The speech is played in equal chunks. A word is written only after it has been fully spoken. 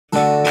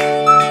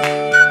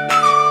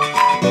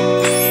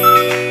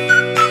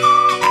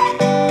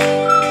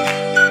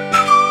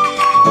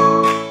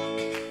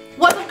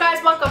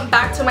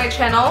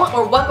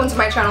or welcome to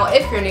my channel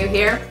if you're new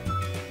here.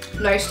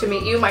 Nice to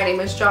meet you. My name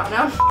is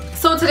Jotna.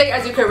 So today,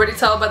 as you can already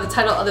tell by the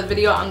title of the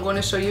video, I'm going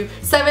to show you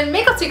 7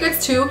 makeup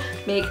secrets to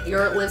make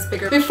your lips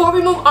bigger. Before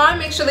we move on,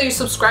 make sure that you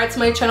subscribe to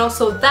my channel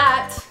so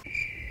that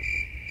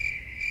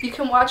you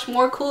can watch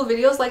more cool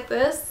videos like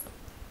this.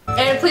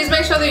 And please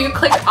make sure that you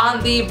click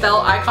on the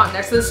bell icon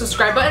next to the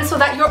subscribe button so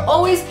that you're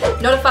always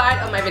notified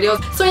of my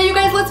videos. So yeah, you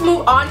guys, let's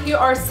move on. Here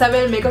are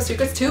 7 makeup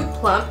secrets to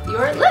plump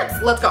your lips.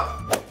 Let's go.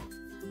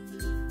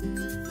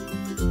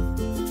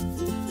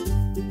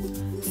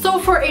 So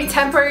for a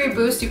temporary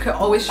boost, you could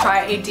always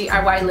try a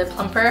DIY lip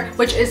plumper,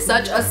 which is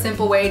such a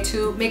simple way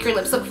to make your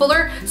lips look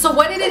fuller. So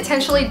what it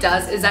intentionally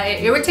does is that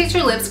it irritates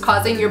your lips,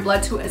 causing your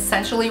blood to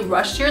essentially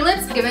rush to your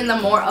lips, giving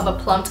them more of a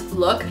plumped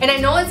look. And I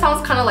know it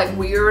sounds kind of like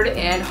weird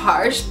and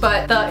harsh,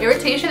 but the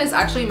irritation is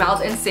actually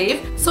mild and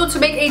safe. So to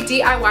make a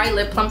DIY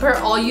lip plumper,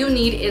 all you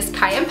need is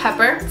cayenne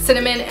pepper,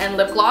 cinnamon, and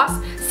lip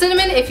gloss.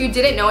 Cinnamon, if you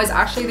didn't know, is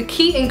actually the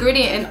key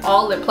ingredient in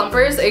all lip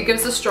plumpers. It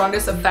gives the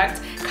strongest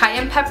effect.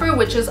 Cayenne pepper,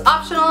 which is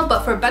optional,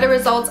 but for better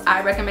results,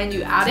 I recommend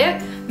you add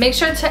it. Make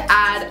sure to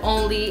add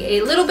only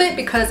a little bit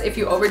because if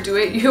you overdo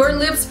it, your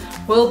lips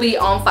will be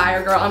on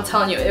fire, girl. I'm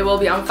telling you, it will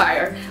be on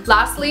fire.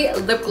 Lastly,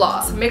 lip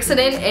gloss. Mix it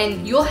in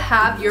and you'll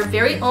have your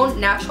very own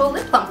natural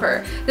lip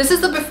plumper. This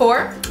is the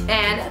before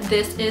and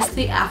this is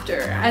the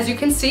after. As you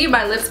can see,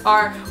 my lips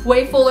are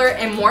way fuller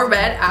and more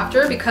red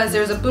after because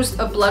there's a boost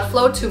of blood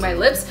flow to my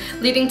lips,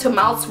 leading to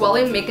mild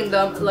swelling, making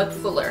them look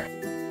fuller.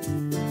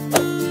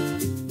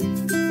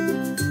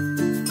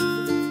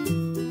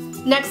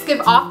 Next, give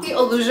off the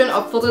illusion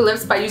of fuller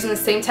lips by using the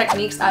same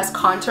techniques as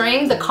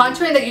contouring. The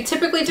contouring that you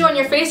typically do on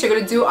your face, you're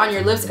going to do on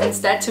your lips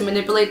instead to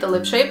manipulate the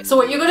lip shape. So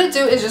what you're going to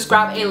do is just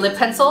grab a lip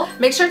pencil.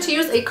 Make sure to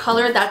use a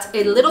color that's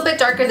a little bit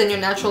darker than your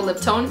natural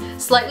lip tone.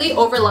 Slightly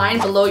overline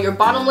below your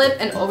bottom lip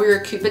and over your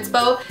cupid's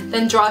bow.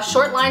 Then draw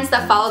short lines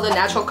that follow the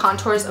natural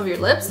contours of your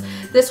lips.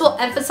 This will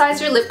emphasize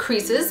your lip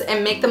creases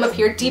and make them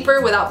appear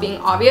deeper without being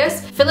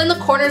obvious. Fill in the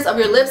corners of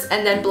your lips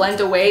and then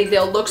blend away.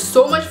 They'll look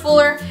so much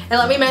fuller. And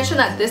let me mention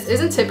that this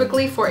isn't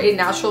typically for a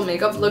natural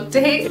makeup look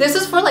day. This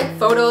is for like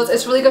photos.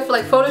 It's really good for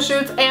like photo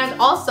shoots, and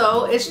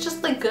also it's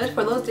just like good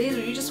for those days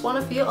where you just want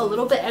to feel a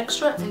little bit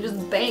extra and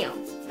just bam.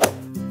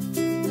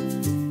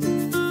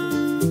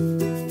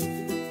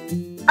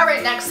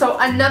 Alright, next, so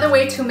another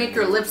way to make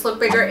your lips look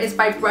bigger is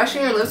by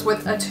brushing your lips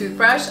with a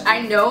toothbrush.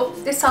 I know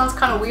this sounds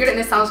kind of weird and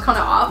it sounds kind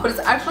of off, but it's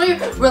actually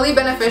really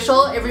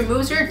beneficial. It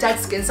removes your dead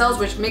skin cells,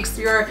 which makes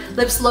your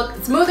lips look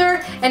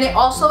smoother, and it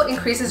also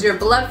increases your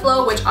blood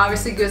flow, which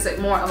obviously gives it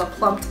more of a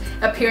plumped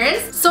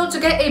appearance. So to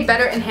get a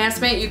better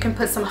enhancement, you can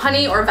put some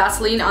honey or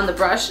Vaseline on the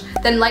brush,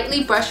 then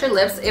lightly brush your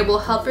lips. It will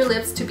help your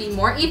lips to be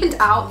more evened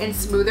out and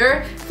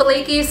smoother.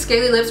 Flaky,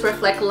 scaly lips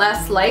reflect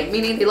less light,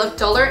 meaning they look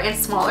duller and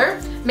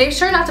smaller. Make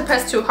sure not to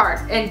press too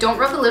hard and don't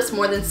rub the lips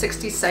more than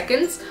 60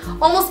 seconds.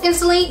 Almost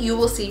instantly, you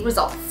will see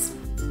results.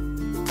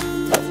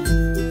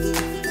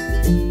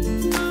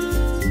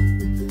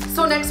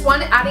 So next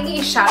one, adding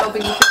a shadow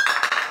beneath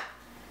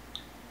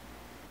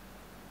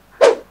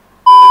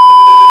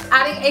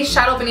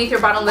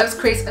your bottom lips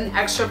creates an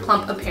extra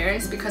plump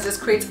appearance because this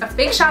creates a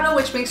fake shadow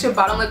which makes your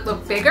bottom lip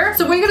look bigger.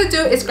 So what you're going to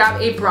do is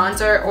grab a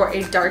bronzer or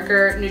a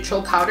darker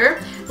neutral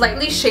powder,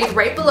 lightly shade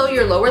right below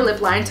your lower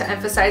lip line to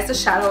emphasize the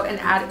shadow and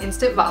add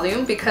instant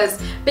volume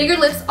because bigger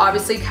lips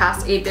obviously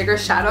cast a bigger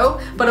shadow,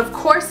 but of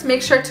course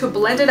make sure to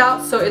blend it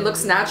out so it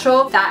looks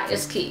natural. That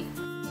is key.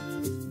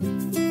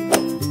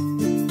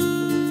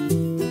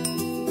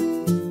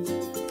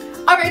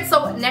 Alright,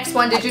 so next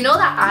one, did you know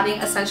that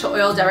adding essential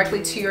oil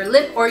directly to your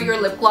lip or your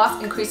lip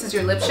gloss increases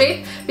your lip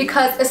shape?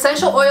 Because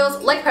essential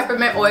oils like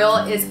peppermint oil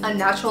is a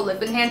natural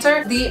lip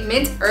enhancer. The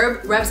mint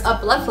herb revs up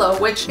blood flow,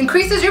 which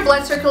increases your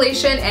blood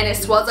circulation and it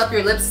swells up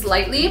your lips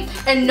slightly.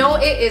 And no,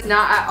 it is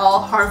not at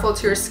all harmful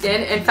to your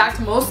skin. In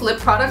fact, most lip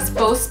products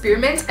boast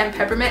spearmint and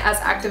peppermint as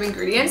active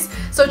ingredients.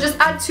 So just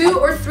add 2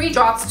 or 3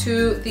 drops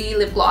to the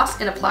lip gloss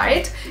and apply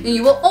it, and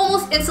you will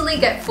almost instantly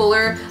get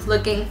fuller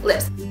looking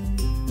lips.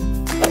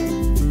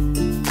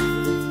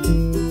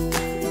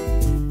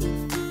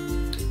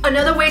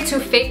 Another way to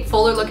fake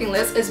fuller looking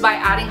lips is by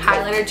adding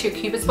highlighter to your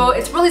cupid's bow.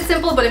 It's really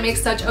simple, but it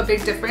makes such a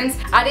big difference.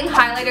 Adding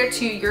highlighter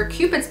to your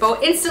cupid's bow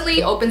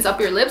instantly opens up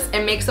your lips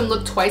and makes them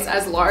look twice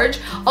as large.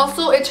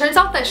 Also, it turns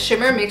out that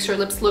shimmer makes your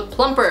lips look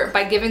plumper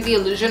by giving the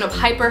illusion of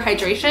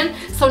hyperhydration.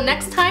 So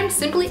next time,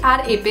 simply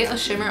add a bit of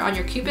shimmer on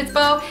your cupid's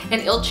bow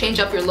and it'll change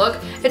up your look.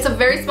 It's a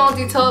very small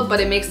detail, but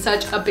it makes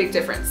such a big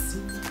difference.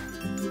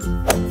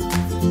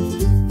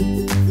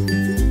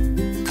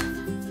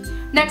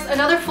 Next,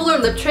 another fuller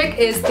lip trick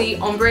is the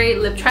ombre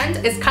lip trend.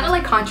 It's kind of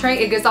like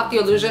contouring. It gives off the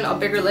illusion of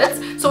bigger lips.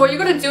 So what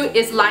you're going to do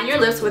is line your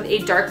lips with a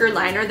darker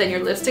liner than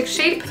your lipstick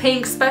shade,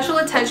 paying special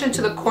attention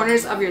to the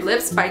corners of your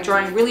lips by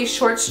drawing really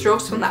short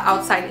strokes from the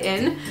outside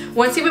in.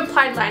 Once you've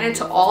applied liner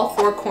to all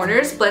 4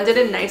 corners, blend it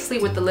in nicely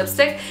with the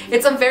lipstick.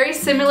 It's a very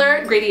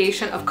similar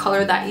gradation of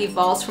color that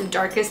evolves from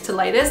darkest to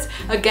lightest,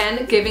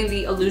 again giving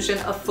the illusion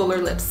of fuller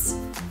lips.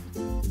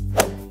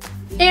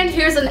 And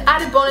here's an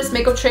added bonus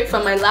makeup trick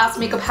from my last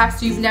makeup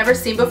hacks you've never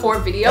seen before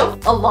video.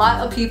 A lot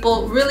of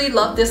people really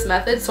love this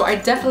method, so I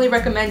definitely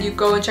recommend you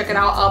go and check it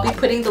out. I'll be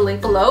putting the link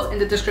below in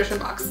the description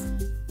box.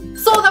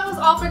 So that was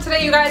all for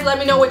today, you guys. Let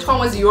me know which one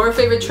was your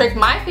favorite trick.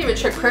 My favorite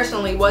trick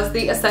personally was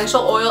the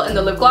essential oil and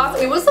the lip gloss.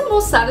 It was the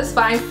most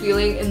satisfying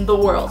feeling in the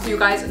world. You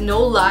guys,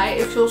 no lie,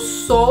 it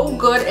feels so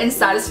good and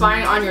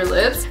satisfying on your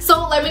lips.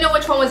 So let me know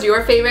which one was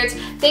your favorite.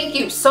 Thank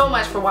you so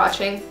much for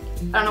watching.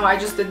 I don't know why I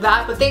just did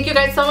that, but thank you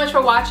guys so much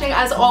for watching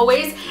as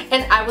always,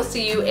 and I will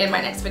see you in my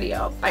next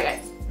video. Bye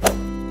guys.